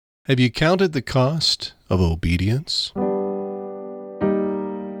Have you counted the cost of obedience?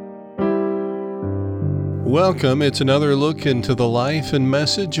 Welcome. It's another look into the life and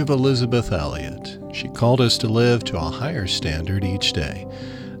message of Elizabeth Elliot. She called us to live to a higher standard each day,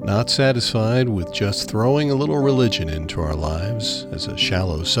 not satisfied with just throwing a little religion into our lives as a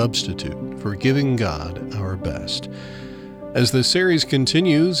shallow substitute for giving God our best. As the series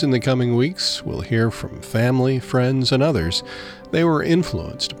continues in the coming weeks, we'll hear from family, friends, and others. They were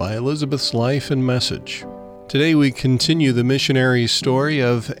influenced by Elizabeth's life and message. Today we continue the missionary story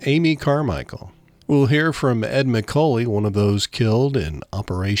of Amy Carmichael. We'll hear from Ed McCauley, one of those killed in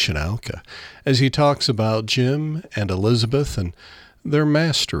Operation Alka, as he talks about Jim and Elizabeth and their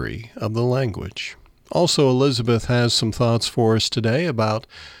mastery of the language. Also, Elizabeth has some thoughts for us today about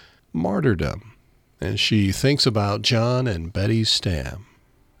martyrdom, as she thinks about John and Betty Stam.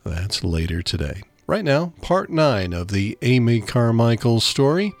 That's later today. Right now, part 9 of the Amy Carmichael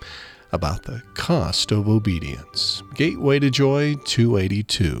story about the cost of obedience. Gateway to Joy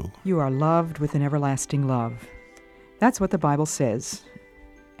 282. You are loved with an everlasting love. That's what the Bible says.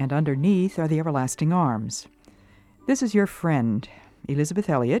 And underneath are the everlasting arms. This is your friend, Elizabeth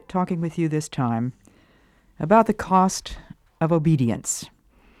Elliot, talking with you this time about the cost of obedience.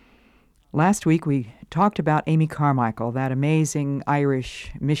 Last week we talked about Amy Carmichael, that amazing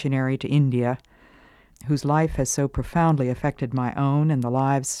Irish missionary to India, whose life has so profoundly affected my own and the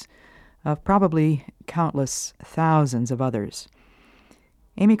lives of probably countless thousands of others.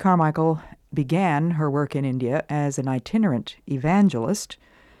 Amy Carmichael began her work in India as an itinerant evangelist,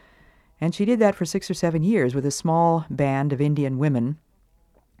 and she did that for 6 or 7 years with a small band of Indian women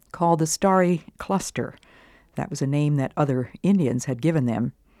called the Starry Cluster. That was a name that other Indians had given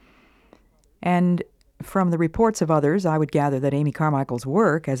them. And from the reports of others, I would gather that Amy Carmichael's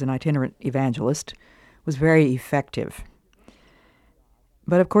work as an itinerant evangelist was very effective.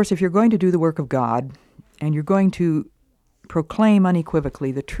 But of course, if you're going to do the work of God, and you're going to proclaim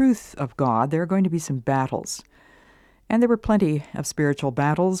unequivocally the truth of God, there are going to be some battles. And there were plenty of spiritual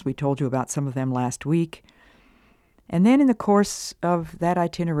battles. We told you about some of them last week. And then in the course of that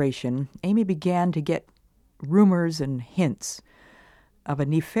itineration, Amy began to get rumors and hints of a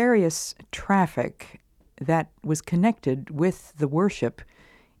nefarious traffic that was connected with the worship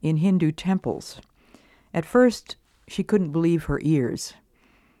in Hindu temples. At first, she couldn't believe her ears,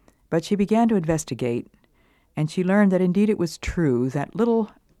 but she began to investigate, and she learned that indeed it was true that little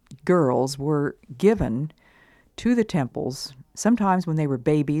girls were given to the temples, sometimes when they were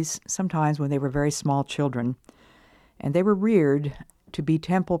babies, sometimes when they were very small children, and they were reared to be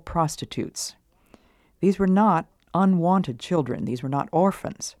temple prostitutes. These were not unwanted children. These were not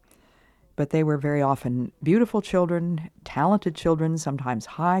orphans, but they were very often beautiful children, talented children, sometimes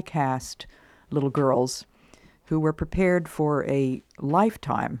high caste little girls who were prepared for a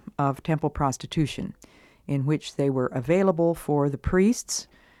lifetime of temple prostitution in which they were available for the priests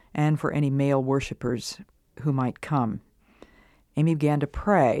and for any male worshipers who might come. Amy began to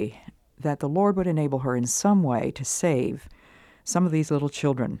pray that the Lord would enable her in some way to save some of these little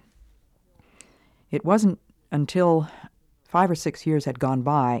children. It wasn't until 5 or 6 years had gone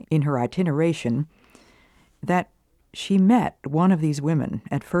by in her itineration that she met one of these women.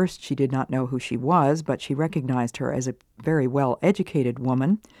 At first, she did not know who she was, but she recognized her as a very well-educated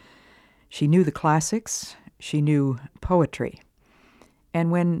woman. She knew the classics. She knew poetry.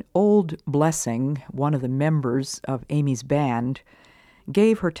 And when Old Blessing, one of the members of Amy's band,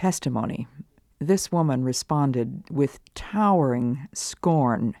 gave her testimony, this woman responded with towering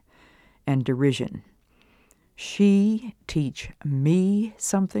scorn and derision. She teach me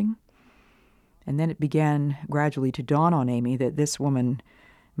something? And then it began gradually to dawn on Amy that this woman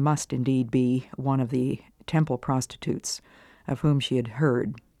must indeed be one of the temple prostitutes of whom she had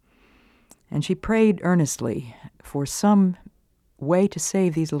heard. And she prayed earnestly for some way to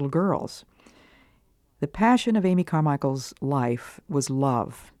save these little girls. The passion of Amy Carmichael's life was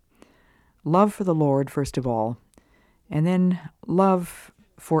love. Love for the Lord, first of all, and then love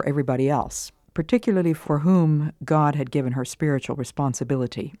for everybody else, particularly for whom God had given her spiritual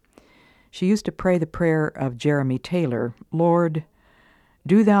responsibility. She used to pray the prayer of Jeremy Taylor, Lord,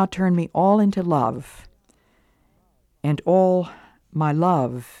 do thou turn me all into love, and all my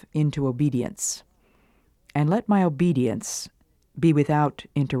love into obedience, and let my obedience be without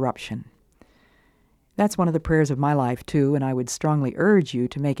interruption. That's one of the prayers of my life, too, and I would strongly urge you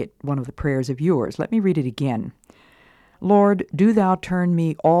to make it one of the prayers of yours. Let me read it again. Lord, do thou turn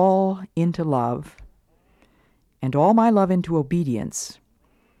me all into love, and all my love into obedience,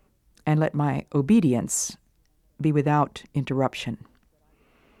 and let my obedience be without interruption.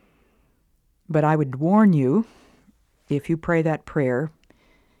 But I would warn you, if you pray that prayer,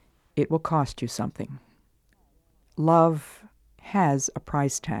 it will cost you something. Love has a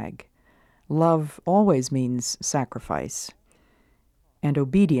price tag. Love always means sacrifice, and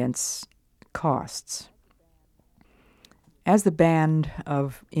obedience costs. As the band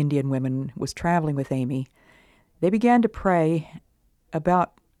of Indian women was traveling with Amy, they began to pray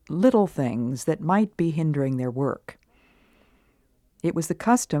about little things that might be hindering their work. It was the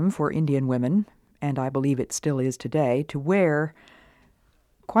custom for Indian women, and I believe it still is today, to wear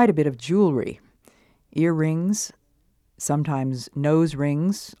quite a bit of jewelry. Earrings, sometimes nose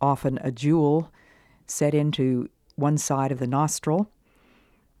rings, often a jewel set into one side of the nostril,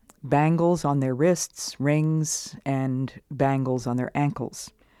 bangles on their wrists, rings, and bangles on their ankles.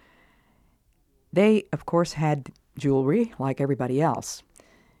 They, of course, had jewelry like everybody else,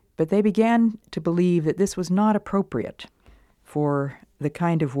 but they began to believe that this was not appropriate for the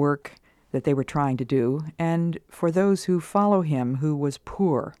kind of work that they were trying to do and for those who follow him who was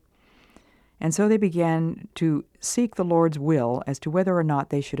poor. And so they began to seek the Lord's will as to whether or not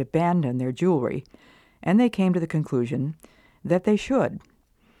they should abandon their jewelry, and they came to the conclusion that they should.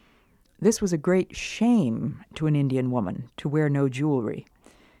 This was a great shame to an Indian woman to wear no jewelry.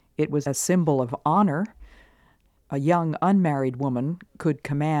 It was a symbol of honor. A young unmarried woman could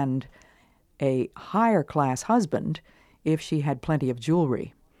command a higher class husband if she had plenty of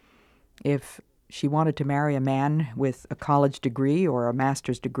jewelry. If she wanted to marry a man with a college degree or a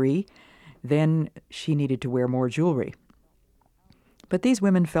master's degree, then she needed to wear more jewelry. But these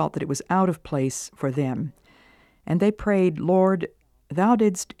women felt that it was out of place for them, and they prayed, "Lord, Thou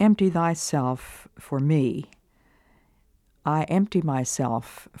didst empty Thyself for me. I empty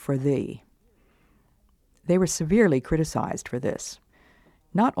myself for Thee." They were severely criticized for this,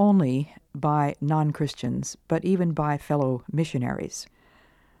 not only by non-Christians, but even by fellow missionaries.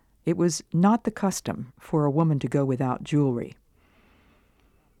 It was not the custom for a woman to go without jewelry.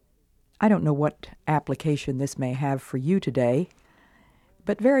 I don't know what application this may have for you today,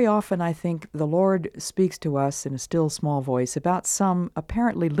 but very often I think the Lord speaks to us in a still small voice about some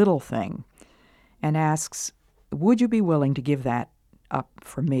apparently little thing and asks, "Would you be willing to give that up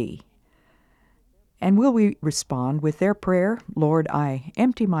for me?" And will we respond with their prayer, "Lord, I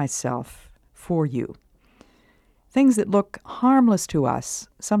empty myself for you"? Things that look harmless to us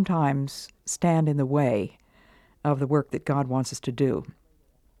sometimes stand in the way of the work that God wants us to do.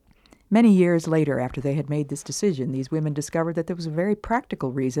 Many years later, after they had made this decision, these women discovered that there was a very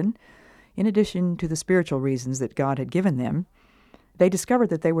practical reason, in addition to the spiritual reasons that God had given them. They discovered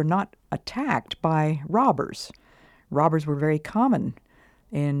that they were not attacked by robbers. Robbers were very common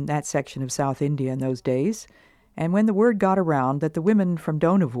in that section of South India in those days, and when the word got around that the women from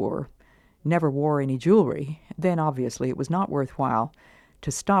Donavur never wore any jewelry, then obviously it was not worthwhile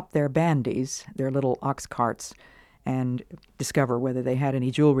to stop their bandies, their little ox carts, and discover whether they had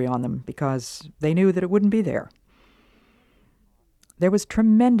any jewelry on them, because they knew that it wouldn't be there. There was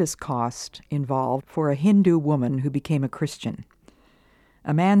tremendous cost involved for a Hindu woman who became a Christian.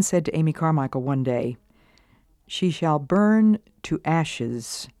 A man said to Amy Carmichael one day, "She shall burn to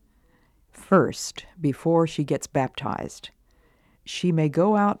ashes first before she gets baptized. She may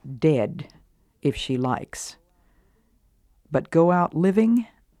go out dead if she likes, but go out living,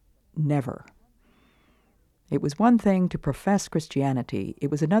 never." It was one thing to profess Christianity.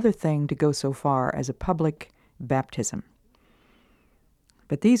 It was another thing to go so far as a public baptism.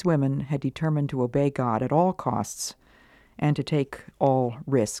 But these women had determined to obey God at all costs and to take all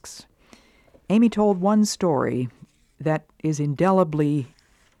risks. Amy told one story that is indelibly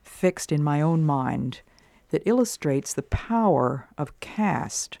fixed in my own mind that illustrates the power of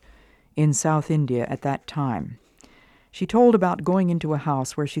caste in South India at that time. She told about going into a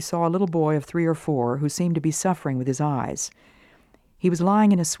house where she saw a little boy of 3 or 4 who seemed to be suffering with his eyes. He was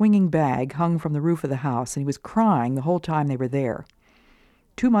lying in a swinging bag hung from the roof of the house, and he was crying the whole time they were there.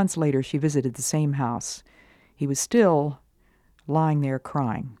 2 months later, she visited the same house. He was still lying there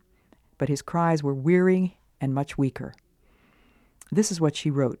crying, but his cries were weary and much weaker. This is what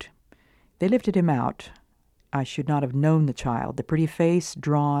she wrote. "They lifted him out. I should not have known the child, the pretty face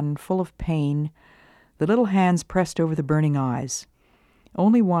drawn, full of pain, the little hands pressed over the burning eyes.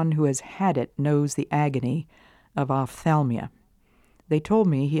 Only one who has had it knows the agony of ophthalmia. They told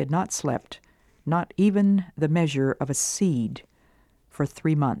me he had not slept, not even the measure of a seed, for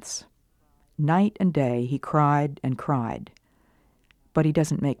 3 months. Night and day he cried and cried. But he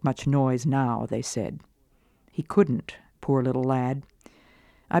doesn't make much noise now," they said. "He couldn't, poor little lad.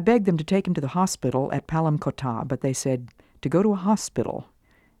 I begged them to take him to the hospital at Palamkota, but they said to go to a hospital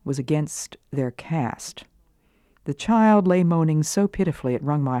was against their caste. The child lay moaning so pitifully it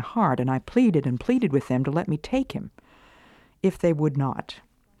wrung my heart, and I pleaded and pleaded with them to let me take him, if they would not.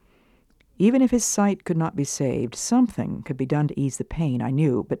 Even if his sight could not be saved, something could be done to ease the pain, I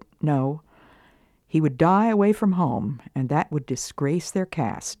knew, but no. He would die away from home, and that would disgrace their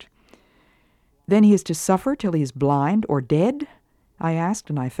caste. Then he is to suffer till he is blind or dead? I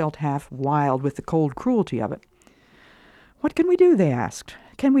asked, and I felt half wild with the cold cruelty of it. What can we do, they asked.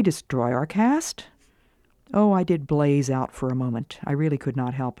 Can we destroy our caste? Oh, I did blaze out for a moment. I really could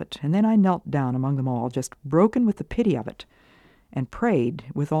not help it. And then I knelt down among them all, just broken with the pity of it, and prayed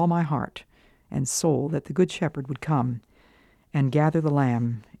with all my heart and soul that the Good Shepherd would come and gather the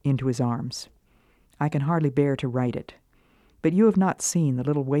lamb into his arms. I can hardly bear to write it, but you have not seen the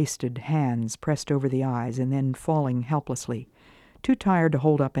little wasted hands pressed over the eyes and then falling helplessly, too tired to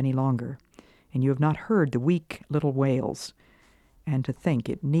hold up any longer, and you have not heard the weak little wails, and to think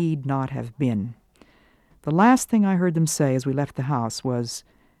it need not have been. The last thing I heard them say as we left the house was,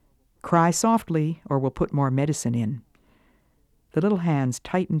 "Cry softly, or we'll put more medicine in." The little hands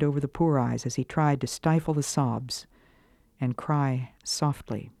tightened over the poor eyes as he tried to stifle the sobs and cry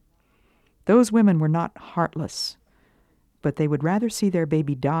softly. Those women were not heartless, but they would rather see their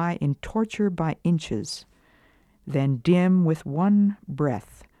baby die in torture by inches than dim with one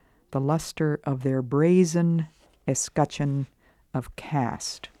breath the luster of their brazen escutcheon of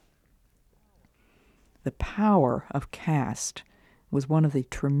caste. The power of caste was one of the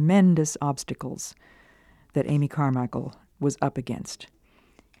tremendous obstacles that Amy Carmichael was up against,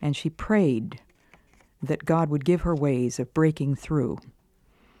 and she prayed that God would give her ways of breaking through.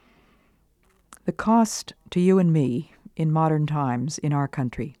 The cost to you and me in modern times in our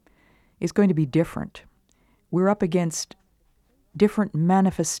country is going to be different. We're up against different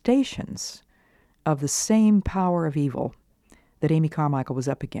manifestations of the same power of evil that Amy Carmichael was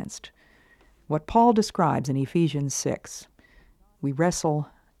up against. What Paul describes in Ephesians 6, we wrestle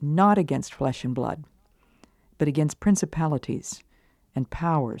not against flesh and blood, but against principalities and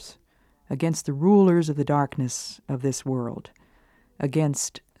powers, against the rulers of the darkness of this world,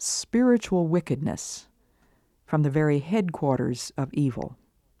 against spiritual wickedness from the very headquarters of evil.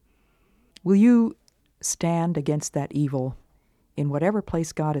 Will you stand against that evil in whatever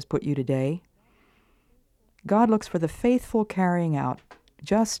place God has put you today? God looks for the faithful carrying out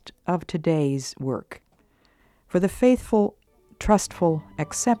just of today's work, for the faithful, trustful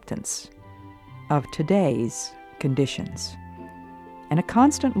acceptance of today's conditions, and a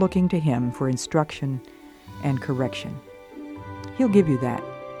constant looking to Him for instruction and correction. He'll give you that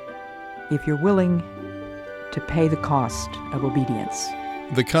if you're willing to pay the cost of obedience.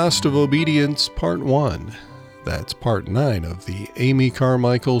 The Cost of Obedience, Part 1. That's Part 9 of the Amy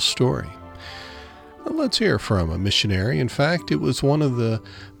Carmichael story. Let's hear from a missionary. In fact, it was one of the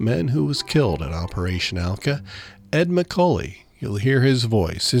men who was killed at Operation Alka, Ed McCulley. You'll hear his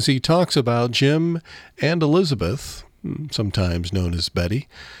voice as he talks about Jim and Elizabeth, sometimes known as Betty,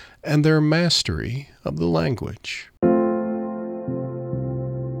 and their mastery of the language.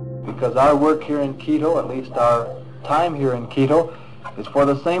 Because our work here in Quito, at least our time here in Quito, is for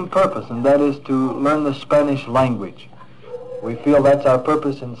the same purpose, and that is to learn the Spanish language. We feel that's our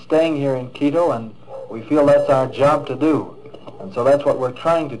purpose in staying here in Quito, and we feel that's our job to do. And so that's what we're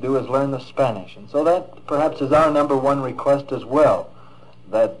trying to do, is learn the Spanish. And so that perhaps is our number one request as well,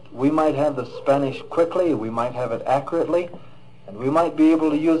 that we might have the Spanish quickly, we might have it accurately, and we might be able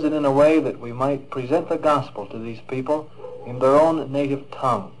to use it in a way that we might present the gospel to these people in their own native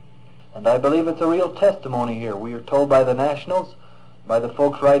tongue. And I believe it's a real testimony here. We are told by the nationals, by the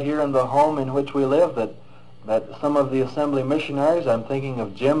folks right here in the home in which we live, that some of the assembly missionaries, I'm thinking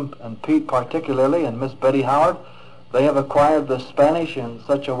of Jim and Pete particularly, and Miss Betty Howard, they have acquired the Spanish in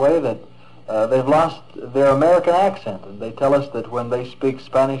such a way that they've lost their American accent, and they tell us that when they speak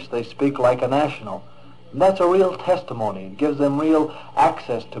Spanish, they speak like a national. And that's a real testimony. It gives them real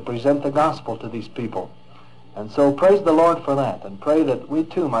access to present the gospel to these people. And so praise the Lord for that, and pray that we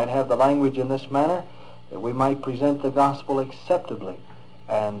too might have the language in this manner, that we might present the gospel acceptably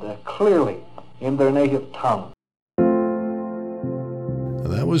and clearly in their native tongue.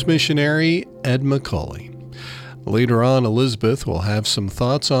 That was missionary Ed McCulley. Later on, Elizabeth will have some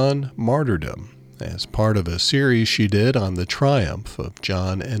thoughts on martyrdom as part of a series she did on the triumph of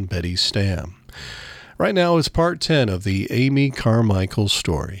John and Betty Stam. Right now is Part 10 of the Amy Carmichael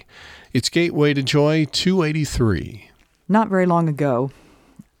story. It's Gateway to Joy 283. Not very long ago,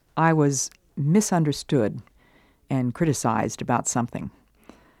 I was misunderstood and criticized about something.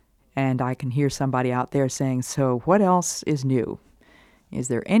 And I can hear somebody out there saying, so what else is new? Is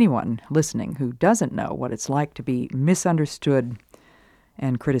there anyone listening who doesn't know what it's like to be misunderstood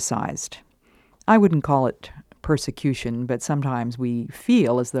and criticized? I wouldn't call it persecution, but sometimes we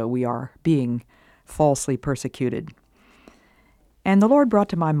feel as though we are being falsely persecuted. And the Lord brought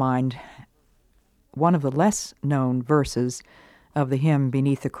to my mind one of the less known verses of the hymn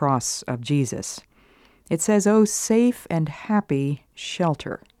Beneath the Cross of Jesus. It says, "O safe and happy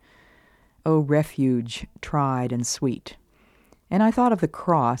shelter, O refuge tried and sweet." And I thought of the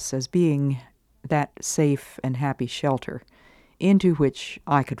cross as being that safe and happy shelter into which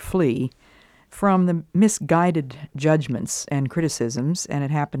I could flee from the misguided judgments and criticisms, and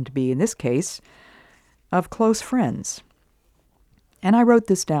it happened to be, in this case, of close friends. And I wrote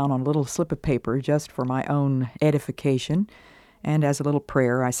this down on a little slip of paper just for my own edification, and as a little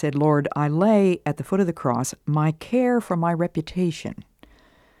prayer, I said, "Lord, I lay at the foot of the cross my care for my reputation,"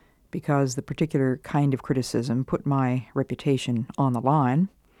 because the particular kind of criticism put my reputation on the line.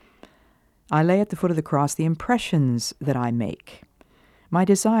 I lay at the foot of the cross the impressions that I make, my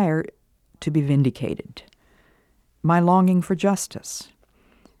desire to be vindicated, my longing for justice,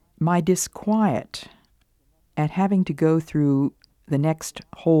 my disquiet at having to go through the next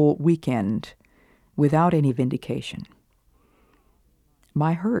whole weekend without any vindication,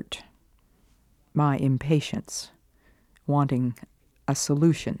 my hurt, my impatience, wanting a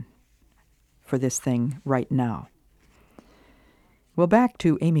solution for this thing right now. Well, back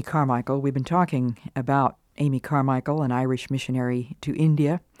to Amy Carmichael. We've been talking about Amy Carmichael, an Irish missionary to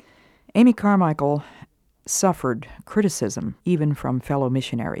India. Amy Carmichael suffered criticism even from fellow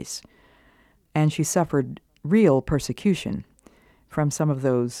missionaries, and she suffered real persecution from some of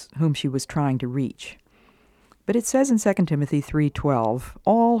those whom she was trying to reach. But it says in 2 Timothy 3:12,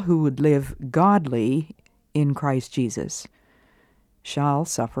 "All who would live godly in Christ Jesus shall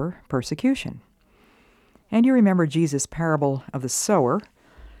suffer persecution." And you remember Jesus' parable of the sower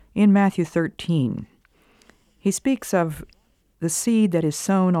in Matthew 13. He speaks of the seed that is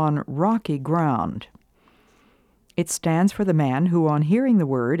sown on rocky ground. It stands for the man who, on hearing the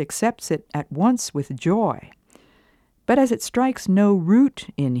word, accepts it at once with joy. But as it strikes no root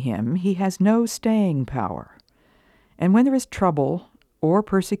in him, he has no staying power. And when there is trouble or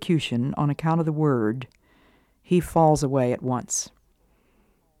persecution on account of the word, he falls away at once.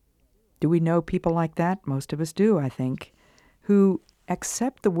 Do we know people like that? Most of us do, I think, who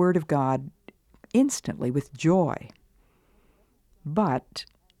accept the word of God instantly with joy. But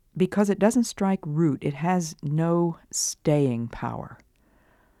because it doesn't strike root, it has no staying power.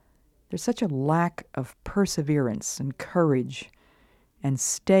 There's such a lack of perseverance and courage and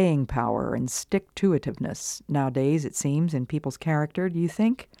staying power and stick-to-itiveness nowadays, it seems, in people's character, do you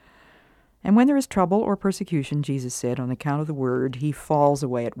think? And when there is trouble or persecution, Jesus said, on account of the word, he falls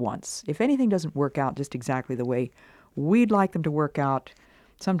away at once. If anything doesn't work out just exactly the way we'd like them to work out,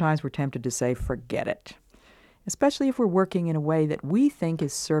 sometimes we're tempted to say, forget it. Especially if we're working in a way that we think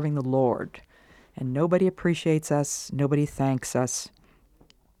is serving the Lord, and nobody appreciates us, nobody thanks us.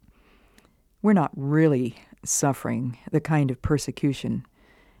 We're not really suffering the kind of persecution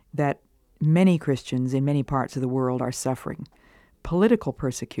that many Christians in many parts of the world are suffering. Political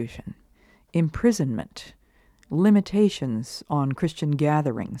persecution, imprisonment, limitations on Christian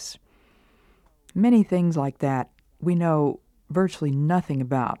gatherings. Many things like that we know virtually nothing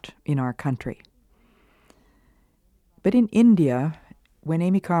about in our country. But in India, when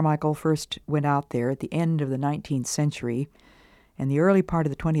Amy Carmichael first went out there at the end of the 19th century and the early part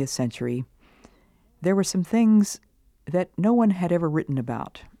of the 20th century, there were some things that no one had ever written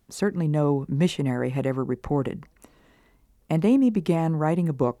about, certainly no missionary had ever reported. And Amy began writing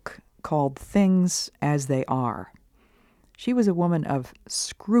a book called Things as They Are. She was a woman of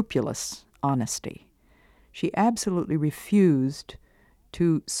scrupulous honesty. She absolutely refused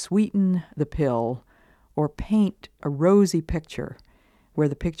to sweeten the pill or paint a rosy picture where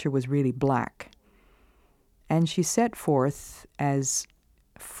the picture was really black. And she set forth as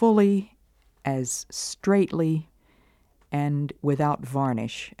fully, as straightly, and without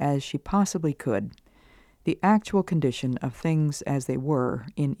varnish as she possibly could the actual condition of things as they were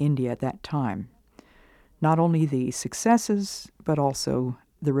in India at that time. Not only the successes, but also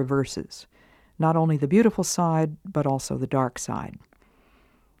the reverses. Not only the beautiful side, but also the dark side.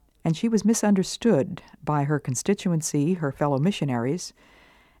 And she was misunderstood by her constituency, her fellow missionaries,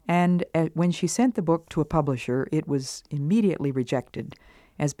 and when she sent the book to a publisher, it was immediately rejected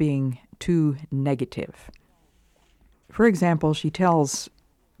as being too negative. For example, she tells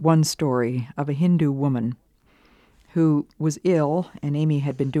one story of a Hindu woman who was ill, and Amy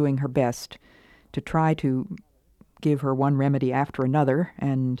had been doing her best to try to give her one remedy after another,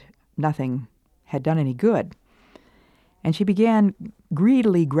 and nothing had done any good. And she began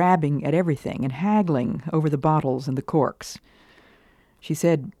greedily grabbing at everything and haggling over the bottles and the corks. She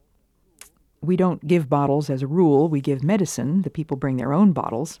said, "We don't give bottles as a rule, we give medicine. The people bring their own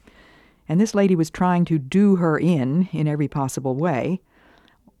bottles." And this lady was trying to do her in every possible way,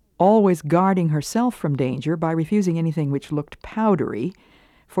 always guarding herself from danger by refusing anything which looked powdery,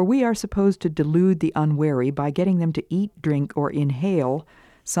 for we are supposed to delude the unwary by getting them to eat, drink, or inhale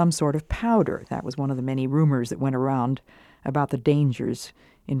some sort of powder. That was one of the many rumors that went around about the dangers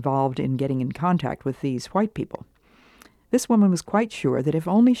involved in getting in contact with these white people. This woman was quite sure that if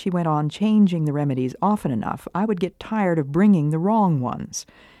only she went on changing the remedies often enough, I would get tired of bringing the wrong ones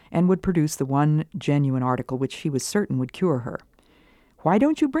and would produce the one genuine article which she was certain would cure her. "Why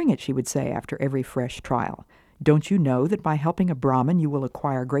don't you bring it?" she would say after every fresh trial. "Don't you know that by helping a Brahmin you will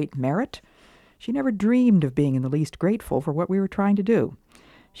acquire great merit?" She never dreamed of being in the least grateful for what we were trying to do.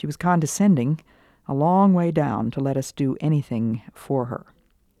 She was condescending a long way down to let us do anything for her.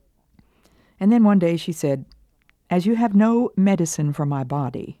 And then one day she said, "As you have no medicine for my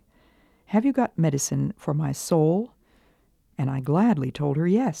body, have you got medicine for my soul?" And I gladly told her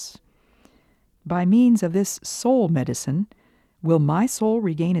yes. "By means of this soul medicine, will my soul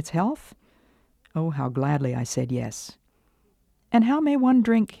regain its health?" Oh, how gladly I said yes. "And how may one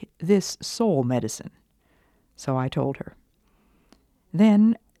drink this soul medicine?" So I told her.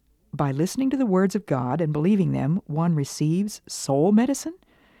 Then, by listening to the words of God and believing them, one receives soul medicine?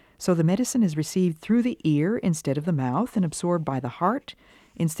 So the medicine is received through the ear instead of the mouth and absorbed by the heart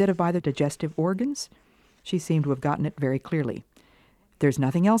instead of by the digestive organs? She seemed to have gotten it very clearly. There's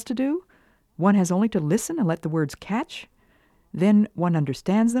nothing else to do? One has only to listen and let the words catch? Then one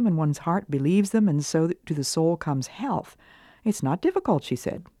understands them and one's heart believes them, and so to the soul comes health. It's not difficult, she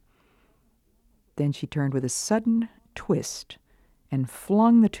said. Then she turned with a sudden twist and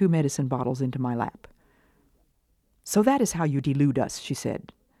flung the 2 medicine bottles into my lap. "So that is how you delude us," she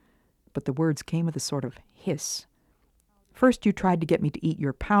said. But the words came with a sort of hiss. "First you tried to get me to eat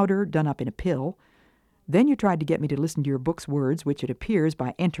your powder done up in a pill. Then you tried to get me to listen to your book's words, which it appears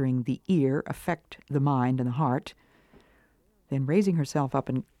by entering the ear affect the mind and the heart." Then raising herself up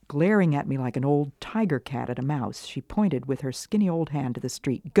and glaring at me like an old tiger cat at a mouse, she pointed with her skinny old hand to the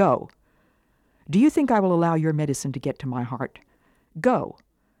street. "Go! Do you think I will allow your medicine to get to my heart? Go!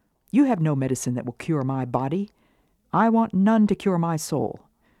 You have no medicine that will cure my body. I want none to cure my soul.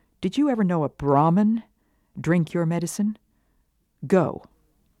 Did you ever know a Brahmin drink your medicine? Go!"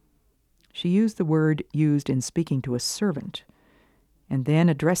 She used the word used in speaking to a servant, and then,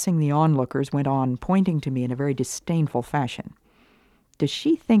 addressing the onlookers, went on, pointing to me in a very disdainful fashion. "Does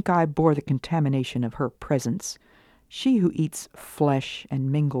she think I bore the contamination of her presence, she who eats flesh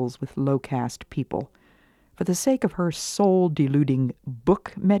and mingles with low-caste people, for the sake of her soul-deluding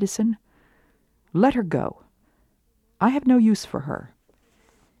book medicine? Let her go. I have no use for her.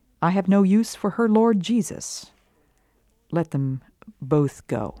 I have no use for her Lord Jesus. Let them both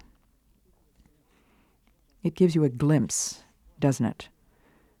go." It gives you a glimpse, doesn't it,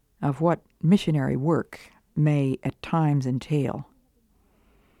 of what missionary work may at times entail.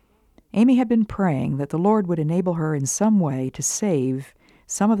 Amy had been praying that the Lord would enable her in some way to save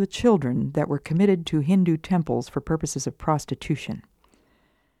some of the children that were committed to Hindu temples for purposes of prostitution.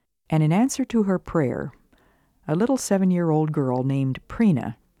 And in answer to her prayer, a little 7-year-old girl named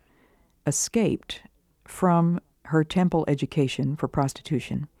Preena escaped from her temple education for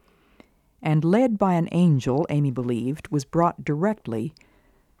prostitution, and led by an angel, Amy believed, was brought directly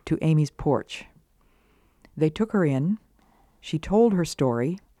to Amy's porch. They took her in. She told her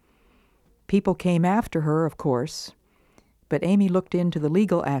story. People came after her, of course, but Amy looked into the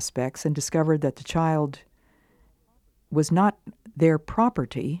legal aspects and discovered that the child was not their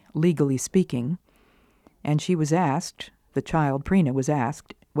property, legally speaking, and she was asked, the child, Preena, was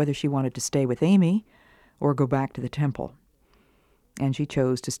asked whether she wanted to stay with Amy or go back to the temple. And she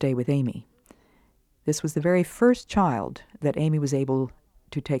chose to stay with Amy. This was the very first child that Amy was able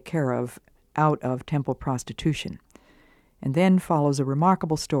to take care of out of temple prostitution. And then follows a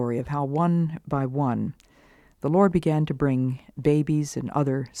remarkable story of how one by one the Lord began to bring babies and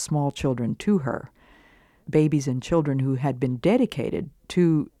other small children to her, babies and children who had been dedicated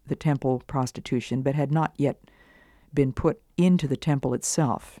to the temple prostitution but had not yet been put into the temple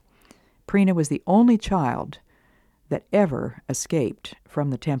itself. Preena was the only child that ever escaped from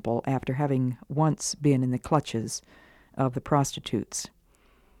the temple after having once been in the clutches of the prostitutes.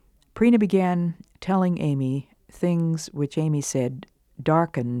 Preena began telling Amy things which Amy said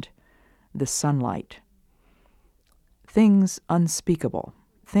darkened the sunlight. Things unspeakable,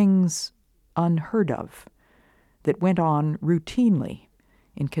 things unheard of, that went on routinely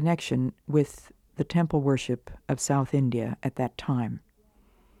in connection with the temple worship of South India at that time.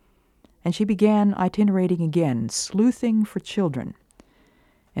 And she began itinerating again, sleuthing for children,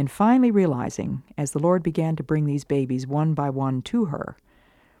 and finally realizing, as the Lord began to bring these babies one by one to her,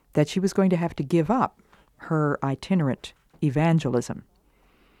 that she was going to have to give up her itinerant evangelism.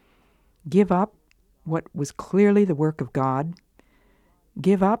 give up what was clearly the work of God,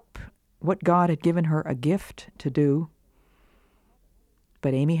 give up what God had given her a gift to do.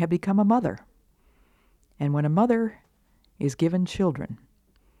 But Amy had become a mother. And when a mother is given children,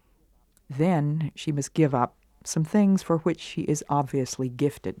 then she must give up some things for which she is obviously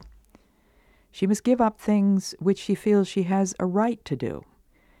gifted. She must give up things which she feels she has a right to do,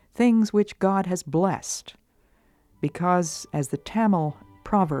 things which God has blessed, because, as the Tamil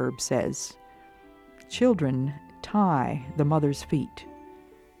proverb says, children tie the mother's feet.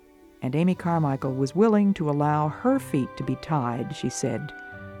 And Amy Carmichael was willing to allow her feet to be tied, she said,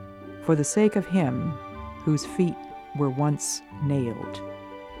 for the sake of him whose feet were once nailed.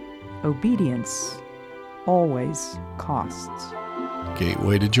 Obedience always costs.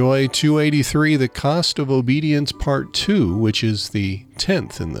 Gateway to Joy 283, The Cost of Obedience Part 2, which is the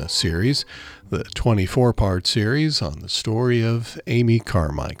 10th in the series, the 24-part series on the story of Amy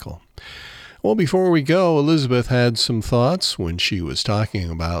Carmichael. Well, before we go, Elizabeth had some thoughts when she was talking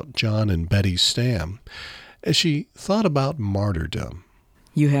about John and Betty Stam, as she thought about martyrdom.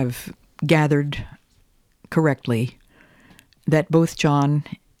 You have gathered correctly that both John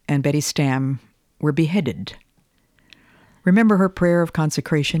and Betty Stam were beheaded. Remember her prayer of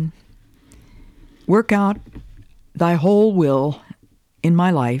consecration? Work out thy whole will in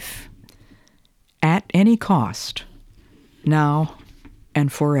my life at any cost, now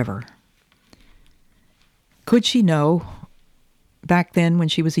and forever. Could she know, back then when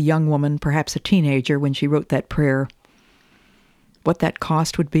she was a young woman, perhaps a teenager when she wrote that prayer, what that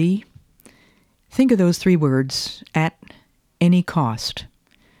cost would be? Think of those three words, at any cost.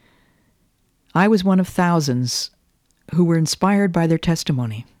 I was one of thousands who were inspired by their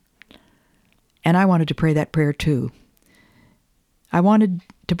testimony, and I wanted to pray that prayer too. I wanted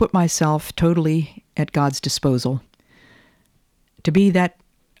to put myself totally at God's disposal, to be that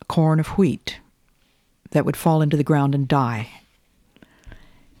corn of wheat that would fall into the ground and die.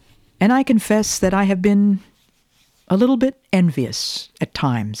 And I confess that I have been a little bit envious at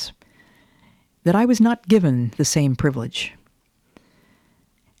times, that I was not given the same privilege.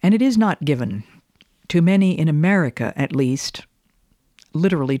 And it is not given to many in America, at least,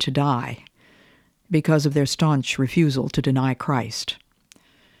 literally to die because of their staunch refusal to deny Christ.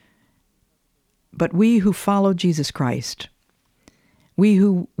 But we who follow Jesus Christ, we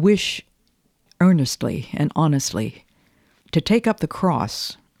who wish earnestly and honestly to take up the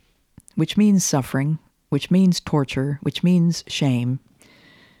cross, which means suffering, which means torture, which means shame,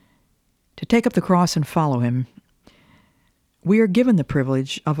 to take up the cross and follow him, we are given the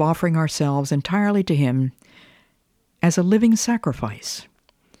privilege of offering ourselves entirely to him as a living sacrifice,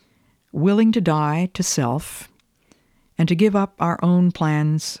 willing to die to self and to give up our own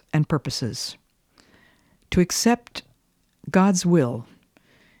plans and purposes, to accept God's will,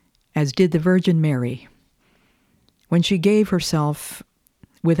 as did the Virgin Mary, when she gave herself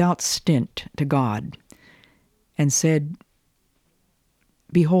without stint to God and said,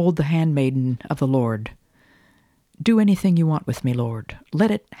 "Behold the handmaiden of the Lord. Do anything you want with me, Lord.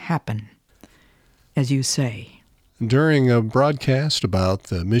 Let it happen, as you say." During a broadcast about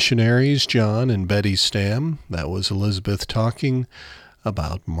the missionaries, John and Betty Stam, that was Elizabeth talking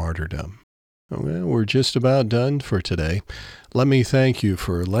about martyrdom. Well, we're just about done for today. Let me thank you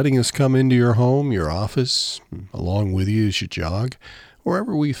for letting us come into your home, your office, along with you as you jog,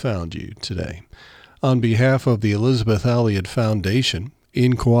 wherever we found you today. On behalf of the Elizabeth Elliot Foundation,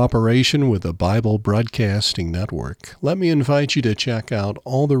 in cooperation with the Bible Broadcasting Network, let me invite you to check out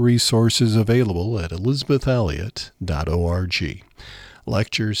all the resources available at elizabethelliot.org.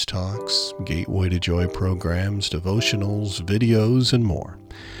 Lectures, talks, Gateway to Joy programs, devotionals, videos, and more.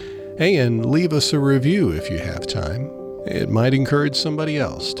 Hey, and leave us a review if you have time. It might encourage somebody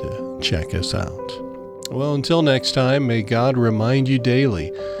else to check us out. Well, until next time, may God remind you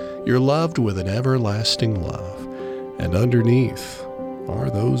daily you're loved with an everlasting love, and underneath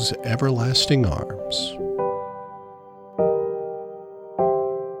are those everlasting arms.